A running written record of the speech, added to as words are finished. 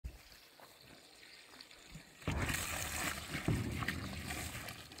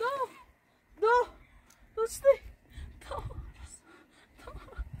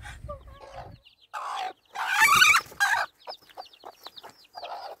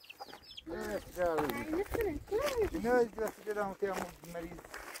اینا دست دادم که همون مریض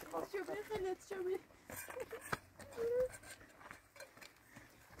شوفي خلت شوفي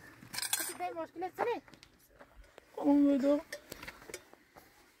هتبدأ المشكلة السنة اون بدو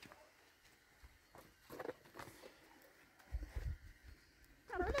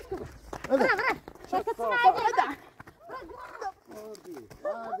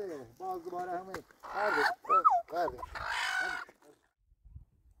باز دوباره همه برده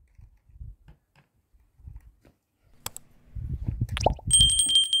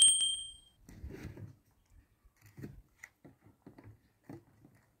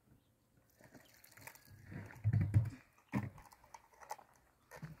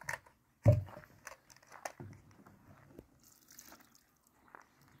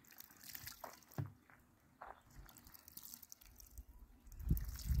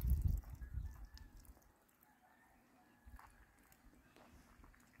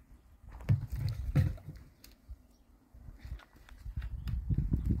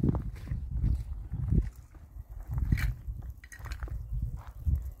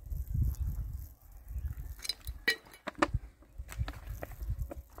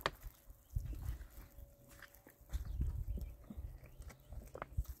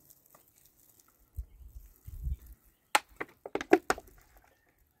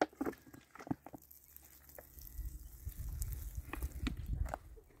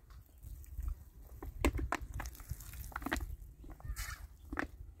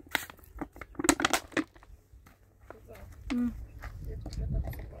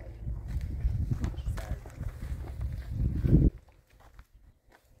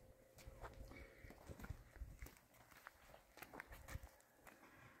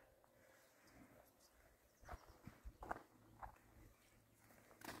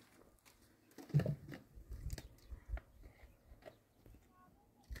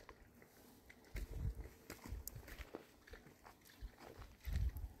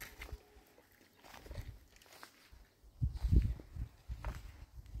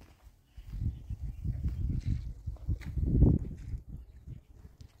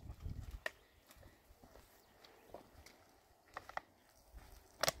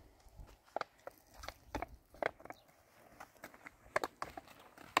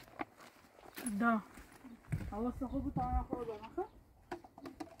Да. Allah sakın bu tane koyalım.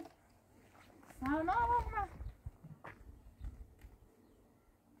 Sana bakma.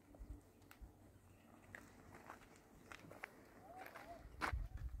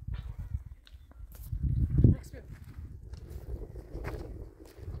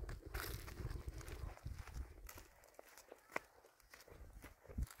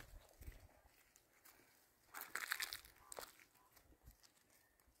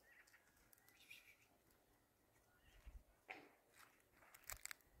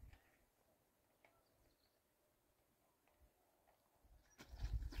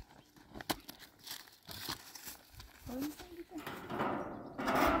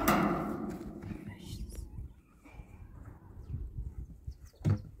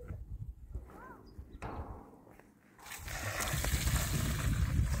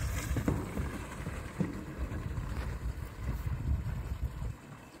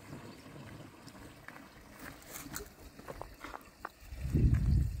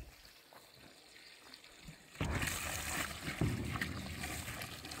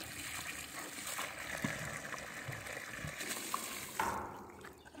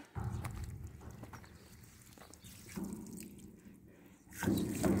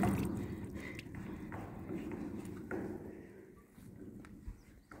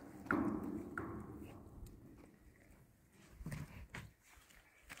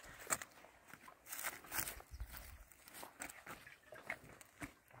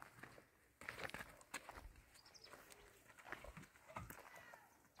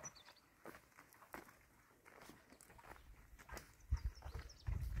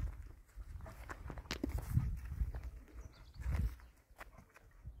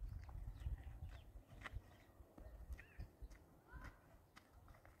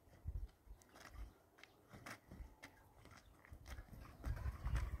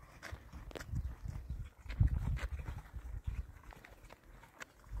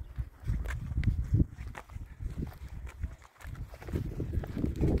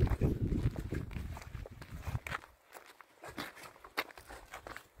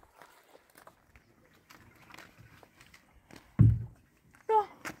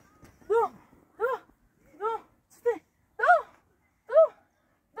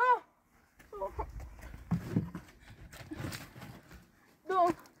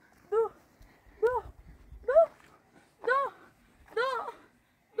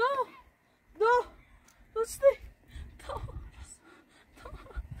 راستی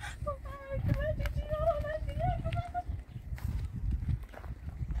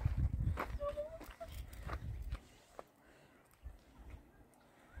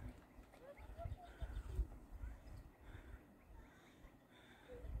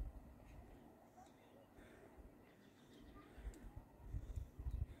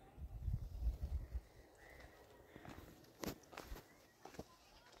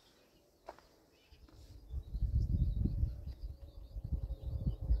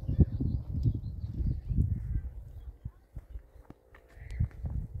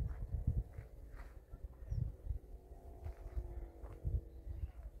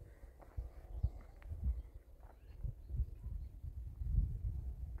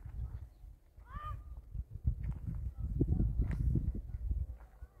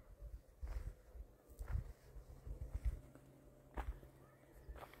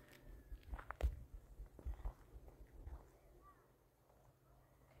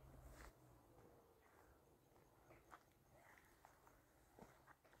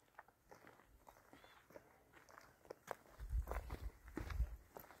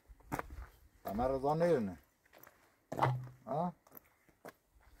مرضا نرنه ها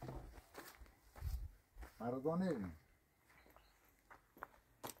مرضا نرنه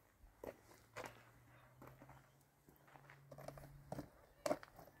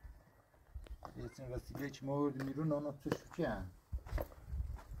Geçen gazete geçme orada mirun onu tuşçuya.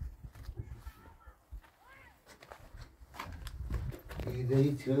 İyi de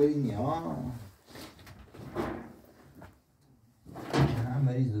hiç öyle ya. Ha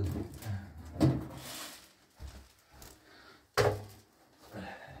meriz.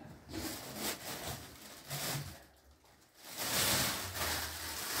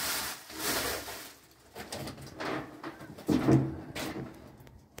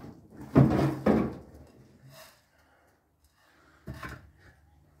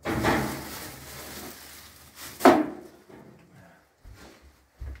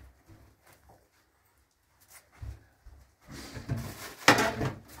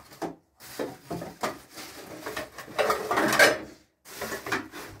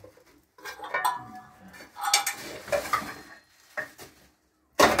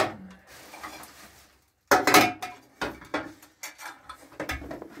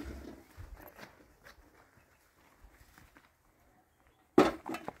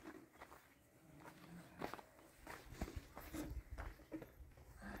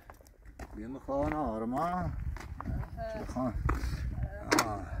 Bir خان آرمان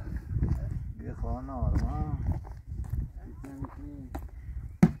bir خان آرمان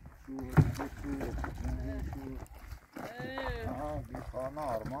bir خان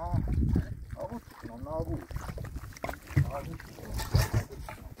آرمان نابود کنم نابود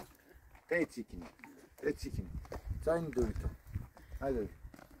تیچیکنی چای دوی تو هایده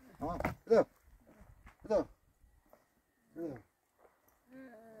ها بده بده بده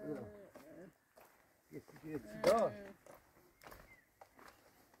Get dog.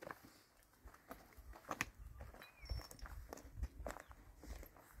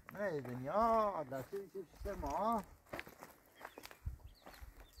 Ne dünya, adası işte ma.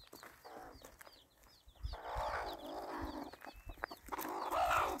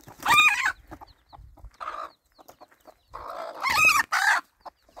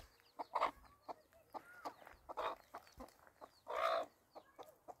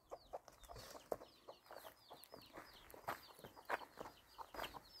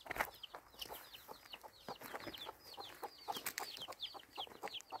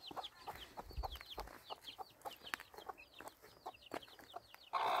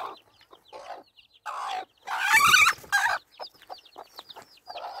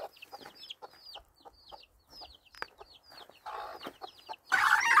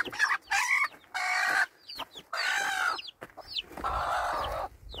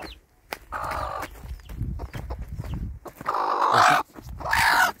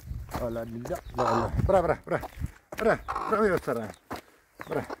 Lala, Lala. برا میرسرم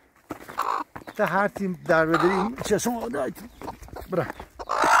برا تا هر تیم در بدریم چشم آدایت برا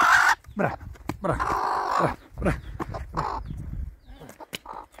برا برا برا برا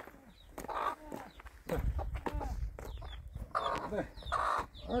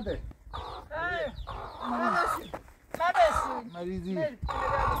آده مریضی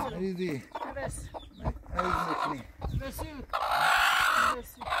مریضی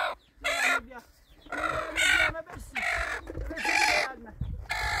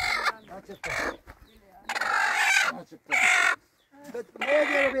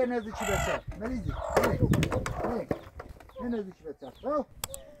Ne neydi bete? Merizi. Ne neydi bete?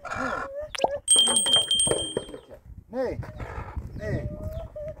 Nee. Nee.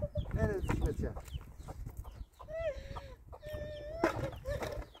 Nee, dat is met je.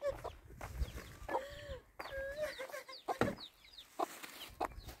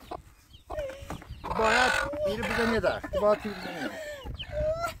 باید اینو بزنی در. باید اینو بزنی در.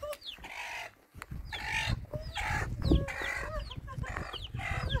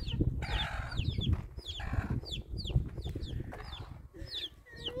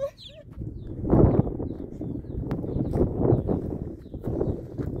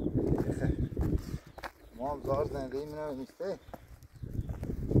 ما زار زنده ای منو نیسته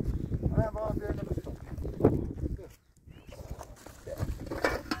من باید بیرون بستم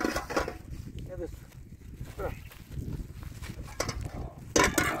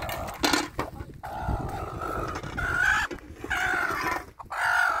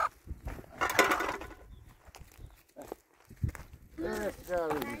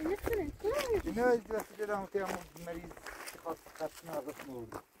نه از دست دیدم که همون مریض خواست خط نازد مورد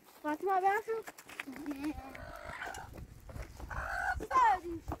فاطمه برشو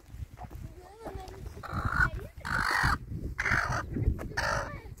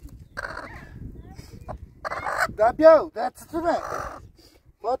دا بیاو دا چطوره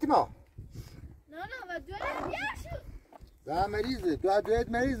فاطمه نه و دوله بیاشو دا مریضه دویت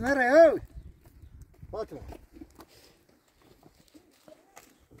مریض نره اوی فاطمه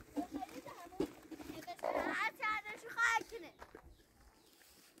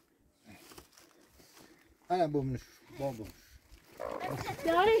أنا بومش بومش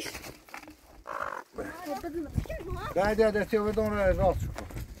دارش بعد هذا تسوي دون راس شوف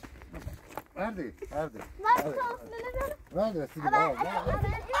هذه هذا سيدي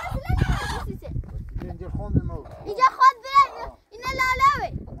اینجا خون الموت اینجا خود بره اینا لاله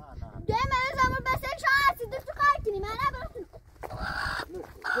دوی من زمان بس یک شهر سیدی تو کار کنی من نبرسون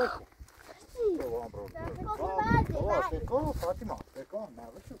سکو فاطمه سکو نه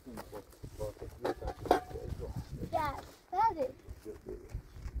بچه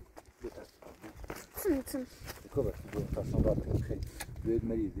تم كبر تصنيفات خير بيد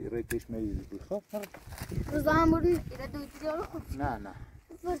مريض ريتش مريض بيخاف رضوان برن إذا دويت اليوم خذ لا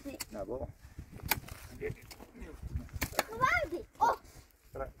فرصي لا بابا وبعدي أوه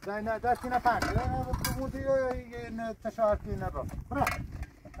لا داتينا فانك لا بمودي تشاركينا برا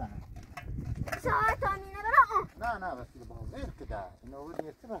شاطرني نبرا لا بس بابا غير كده إنه ودي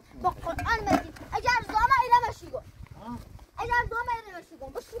يتبع بقول أنا مجد أجار زوما إلى مشيقو أجار زوما إلى مشيقو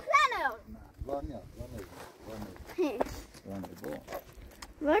بس شكرا يا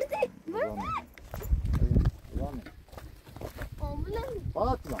وردي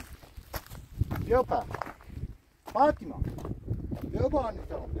فاطمة يوبا فاطمة يوبا أنا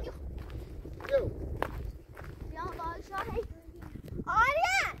تعمل يو يا باشا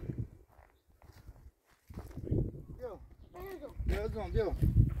آريا يو يو يو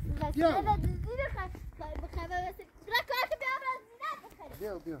بس هذا دزير بخبر بس ركعت بيابا زينات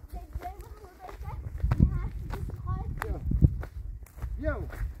يو يو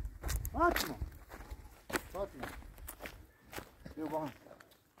فاطمة يو بان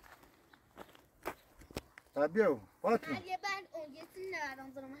طيب يو فاطمة هل يبان أوجيتنا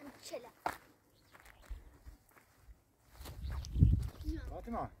رمضان ما هنشلا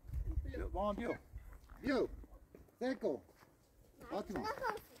فاطمة يو بان يو سيكو فاطمة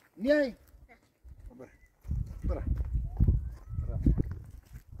نياي برا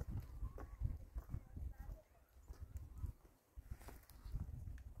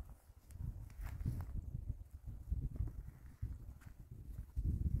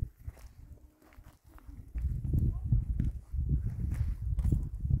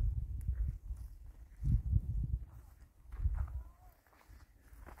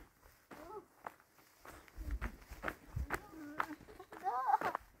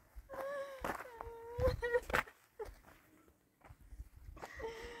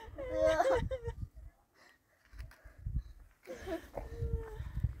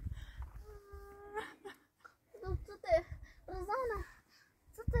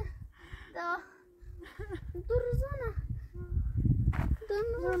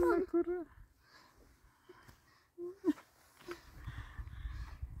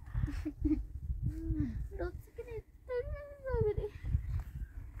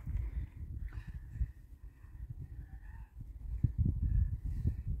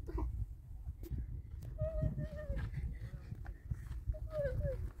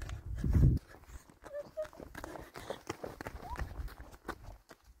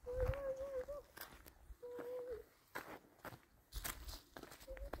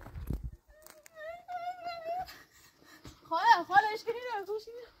خاله اشکالی نداره.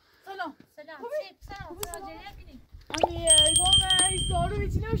 سلام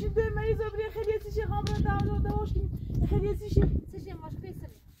نوشی دوی مریض آبری خیلی چیشه خامران دواش کنیم خیلی چیشه مشکلی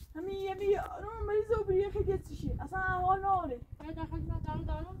سری همین مریض آبری خیلی چیشه اصلا حال ناره باید داخل من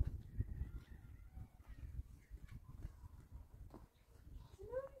دارم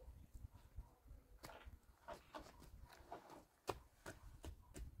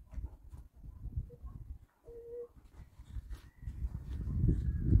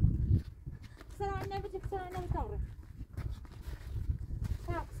سلام داره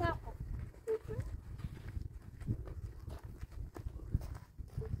ساق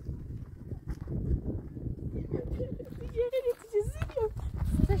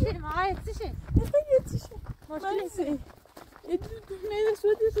تشير معايا تشير مشكلة ميدا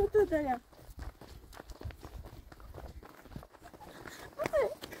سودة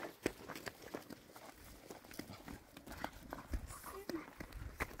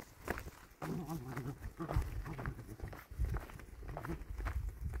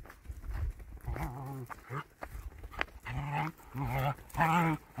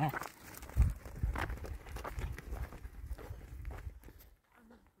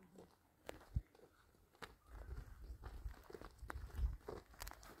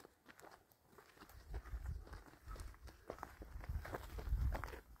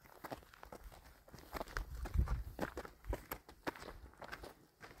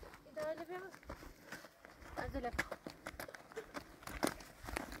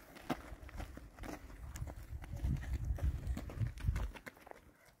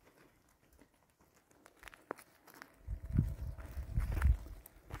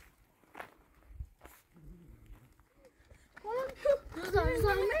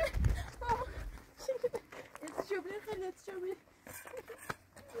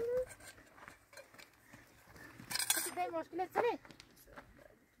دايم مشكلة سنة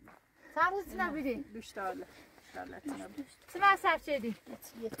صاروا سنة بدي بشتغل سمع صار شدي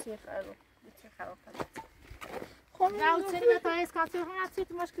يتي خراب لا وسنة تايس كاتيو هنا تصير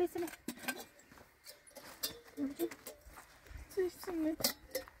مشكلة سنة چیش سنه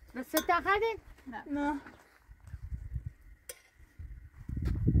بس تاخدين نه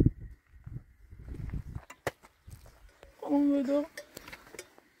اون بدو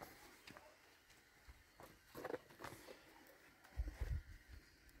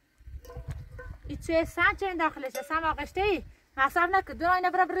چه سان چه داخلش سام آغشته حساب نکن دو اینا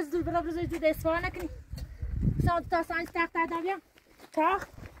برابر دو دستوانه کنی سان تا سان تخت دادیا تخت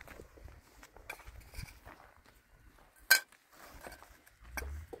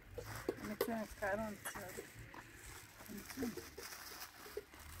میتونم کارون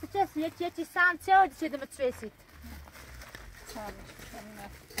چه سان چه چه دمترسید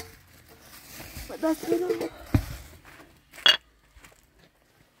دست بدو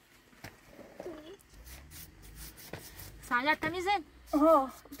سالات تمیزن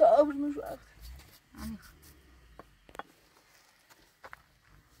آها دا ابر مش وقت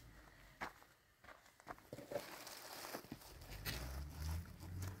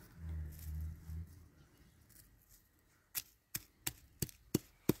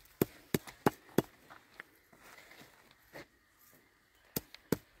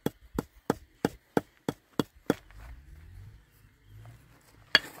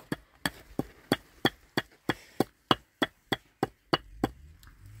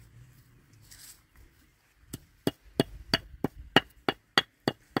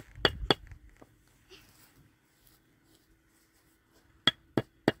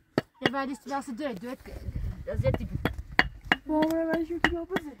بعدش راس دوت زيتي بابا ما شو كده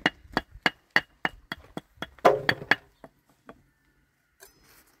بزي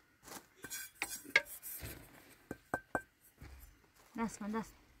دست من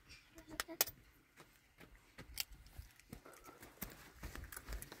دست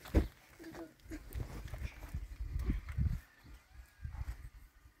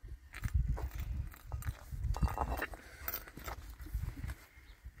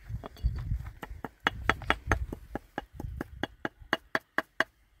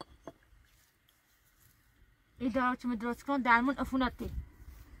إذا كنت درست کن درمون عفوناتی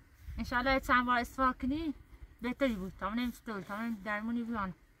إن شاء الله چند بار استفاده کنی بهتری بود تا نمی‌ستول تا درمونی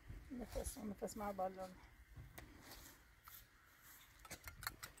بیان نفس مع بالون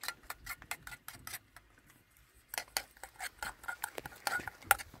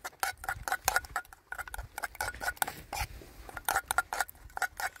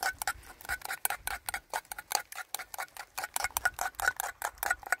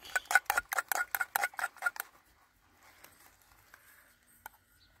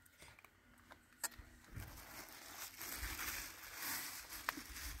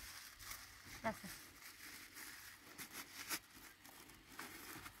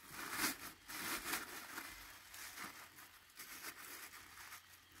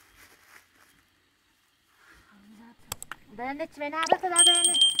Ben de çimen arası da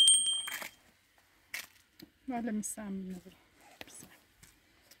beni. Böyle misam nedir?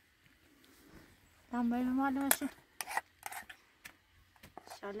 Tam böyle malum şu.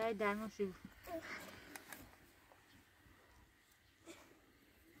 İnşallah derman şu.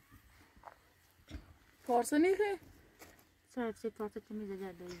 Parsa ne ki? Sahip şey parça temiz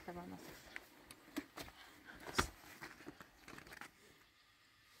eder de iyi tamam.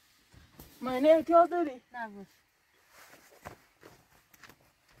 Mane ehtiyat dاری. Ne bu?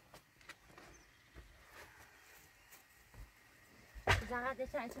 Zaten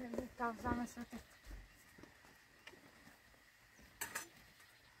geçen sene bir tavzana satın.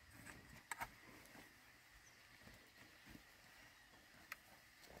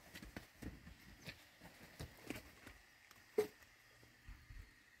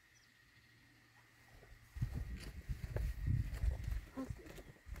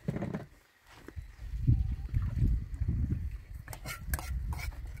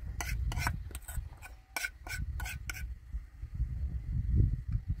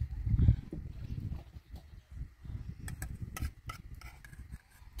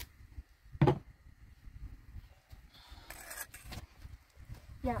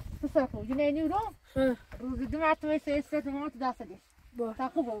 Ya, تصرفوا جنيني ورو روزي ما سيستة ما تداسلي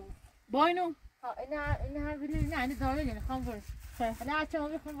تاخذوا باینو إنها بالله يعني دولة يعني خمر أنا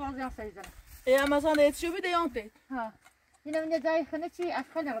عشان خمر زي سيزنا یا مثلا دیت شو بیده یان تید ها هنا من جاي خنتي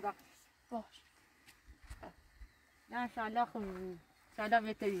أشخل غدا باش لا إن شاء الله خم إن شاء الله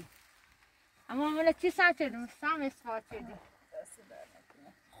بيتري أما ولا شيء ساعة مش سامع ساعة دي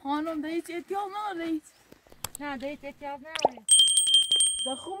خانم دیت احتیاط ندارید نه ديت احتياط نه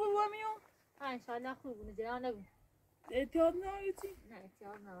در خوبه با میون ها إن شاء الله خوب نجران نبي احتیاط نداریدی نه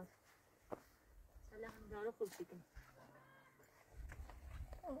احتياط نه إن شاء الله هم دارو خوب شكل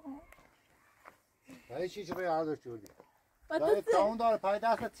برای چی چه یاد شدی؟ بطه تاون داره پای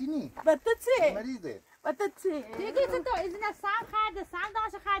دست چینی بطه چه؟ مریضه بطه چه؟ دیگه تو ایزنا سام خرده سام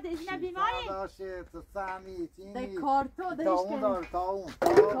داشته خرده ایزنا بیماری داشته تو سامی چینی دی کارتو دیش تاون کن داره تاون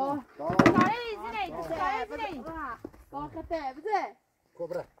کاره ایزنه کاره ایزنه باقته بده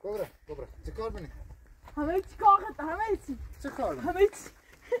کبره چه کار بینی؟ همه چی کاخت همه چی چه کار بینی؟ همه چی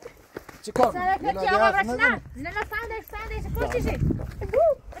چه کار سرک بینی؟ چی آقا برشنا نه ساندش کوچیشی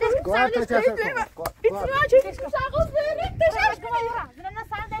گوه تا چه ایتنا چه شاقوز بریم تشاش بینیم نه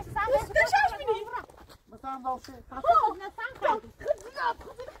ساندش تشاش بینیم مثلا داشته نه ساند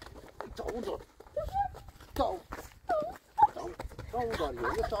تاون داره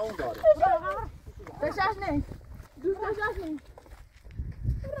تاون داره تشاش نیم دوست تشاش نیم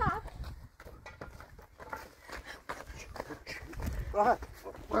راحت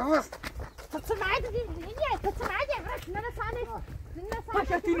تسمعي برش نه ساندش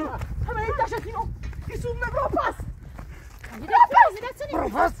تشاتینو همه تشاتینو کیسون مبرو پاس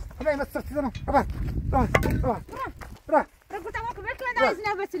بس هلا ما تستخدمه برا قلت أماكم بكلا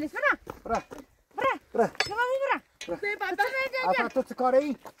دايزنا بسلس برا كمان برا تو چه کاره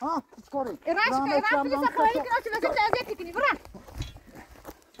ای؟ ها چه کاره ای؟ إراش فلوس أخوي كنا شو بس تأذيت تكني برا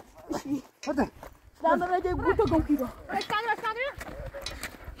بده در نمیده بوتو گم کیدا بس كادر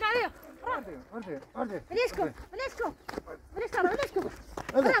ورده ليشكو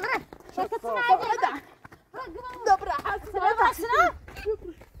برا شرطة سماعي برا دبره حاسس برا بس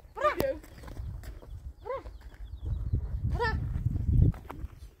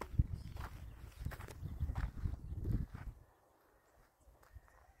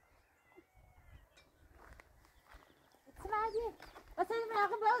من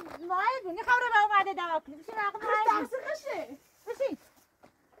آخه ماهی بینی خبر به اومده دوا کنی بشین آخه ماهی خشه بشین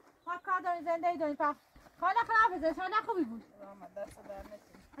ما کار داریم زندگی داریم پا حالا خراب بزن حالا خوبی بود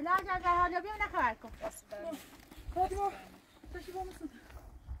حالا اگر در حالا بیام نخبر کن فاطمه تشی با مسود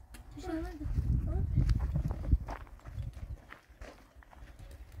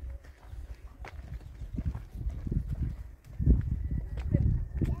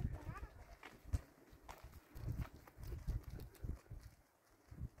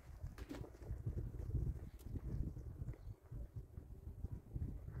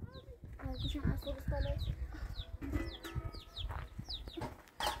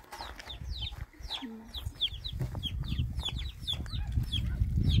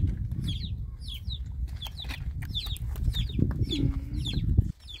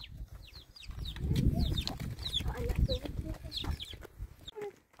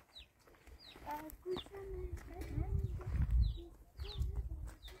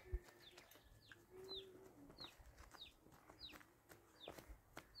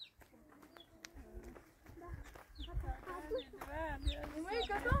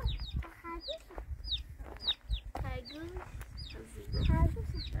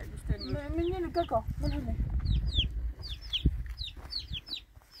من يلو كاكا من هنا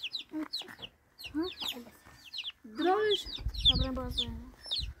دراش طب باز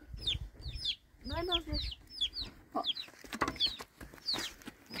باز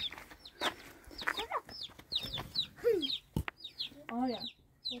يا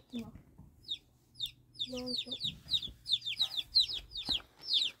فاطمة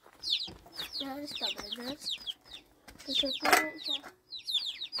درست طبعا درست تشكر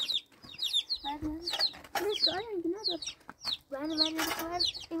بعد ليش سؤال عندي نظر بعد السؤال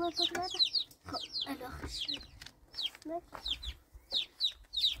ايوه الفترة خب الاخش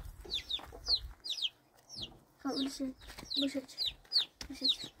خب مشيت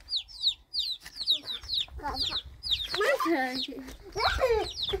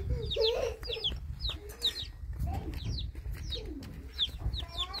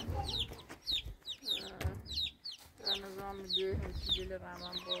نظام میگه سجل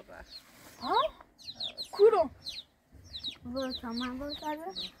رحمان برد ها کورو برو تمام برو سرده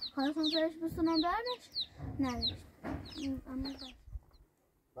خواستم سرش بستونم برنش نداشت اما بس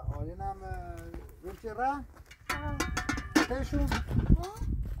و آلینم روچه را تیشون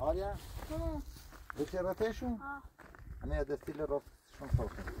آلیا روچه را تیشون همه از دستیل راستشون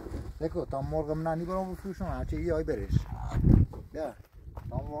ساختن دیکو تا مرغم نانی برام بفروشم هرچه ای آی برش بیا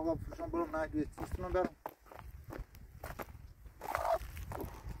تا مرغم بفروشم برام نه دوی تیستونم برام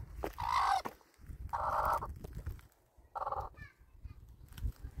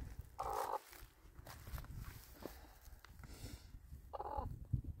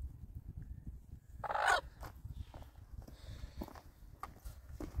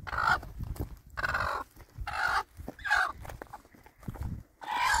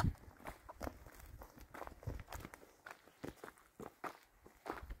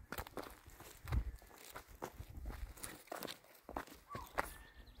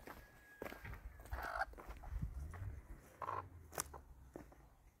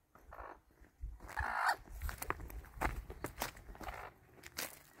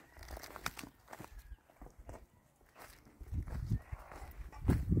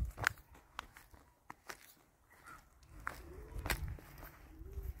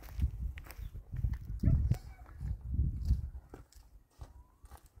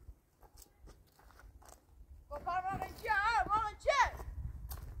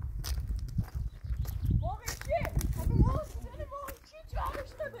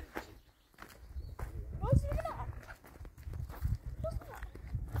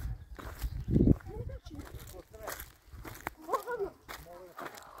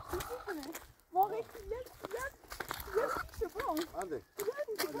Hadi.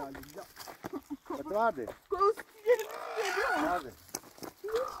 Hadi. Hadi.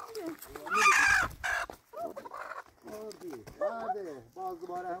 Hadi. Bazı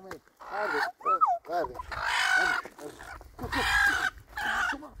bari hemen. Hadi. Hadi.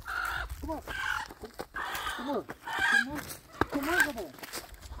 Come on. Come on. Come on. Come on. Come on.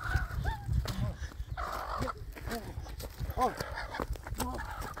 Oh.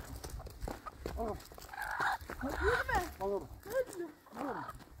 Oh. Oğlum.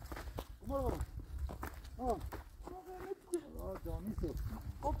 Oğlum. Oh. Oh, canım.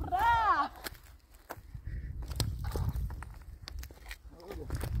 Kopra.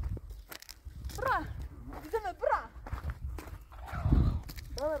 Bra. Gideme bra.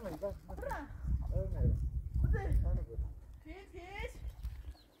 Vermeyin ben. Bra. Vermeyin. Hadi. Hadi. Hiç.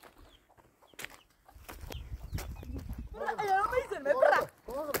 Bra ayağımı izleme bra.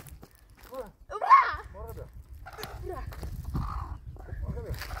 Oğlum. Bra. Orada. Bra. Orada.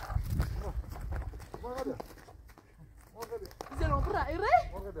 Orada. Orada. Güzel o bra.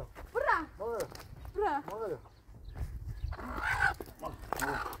 Ere. Orada. Bra. Orada. Bra. Orada.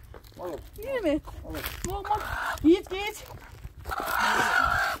 Oğlum. Yürü mü? Olmaz. Git.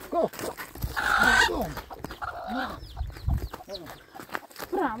 Go.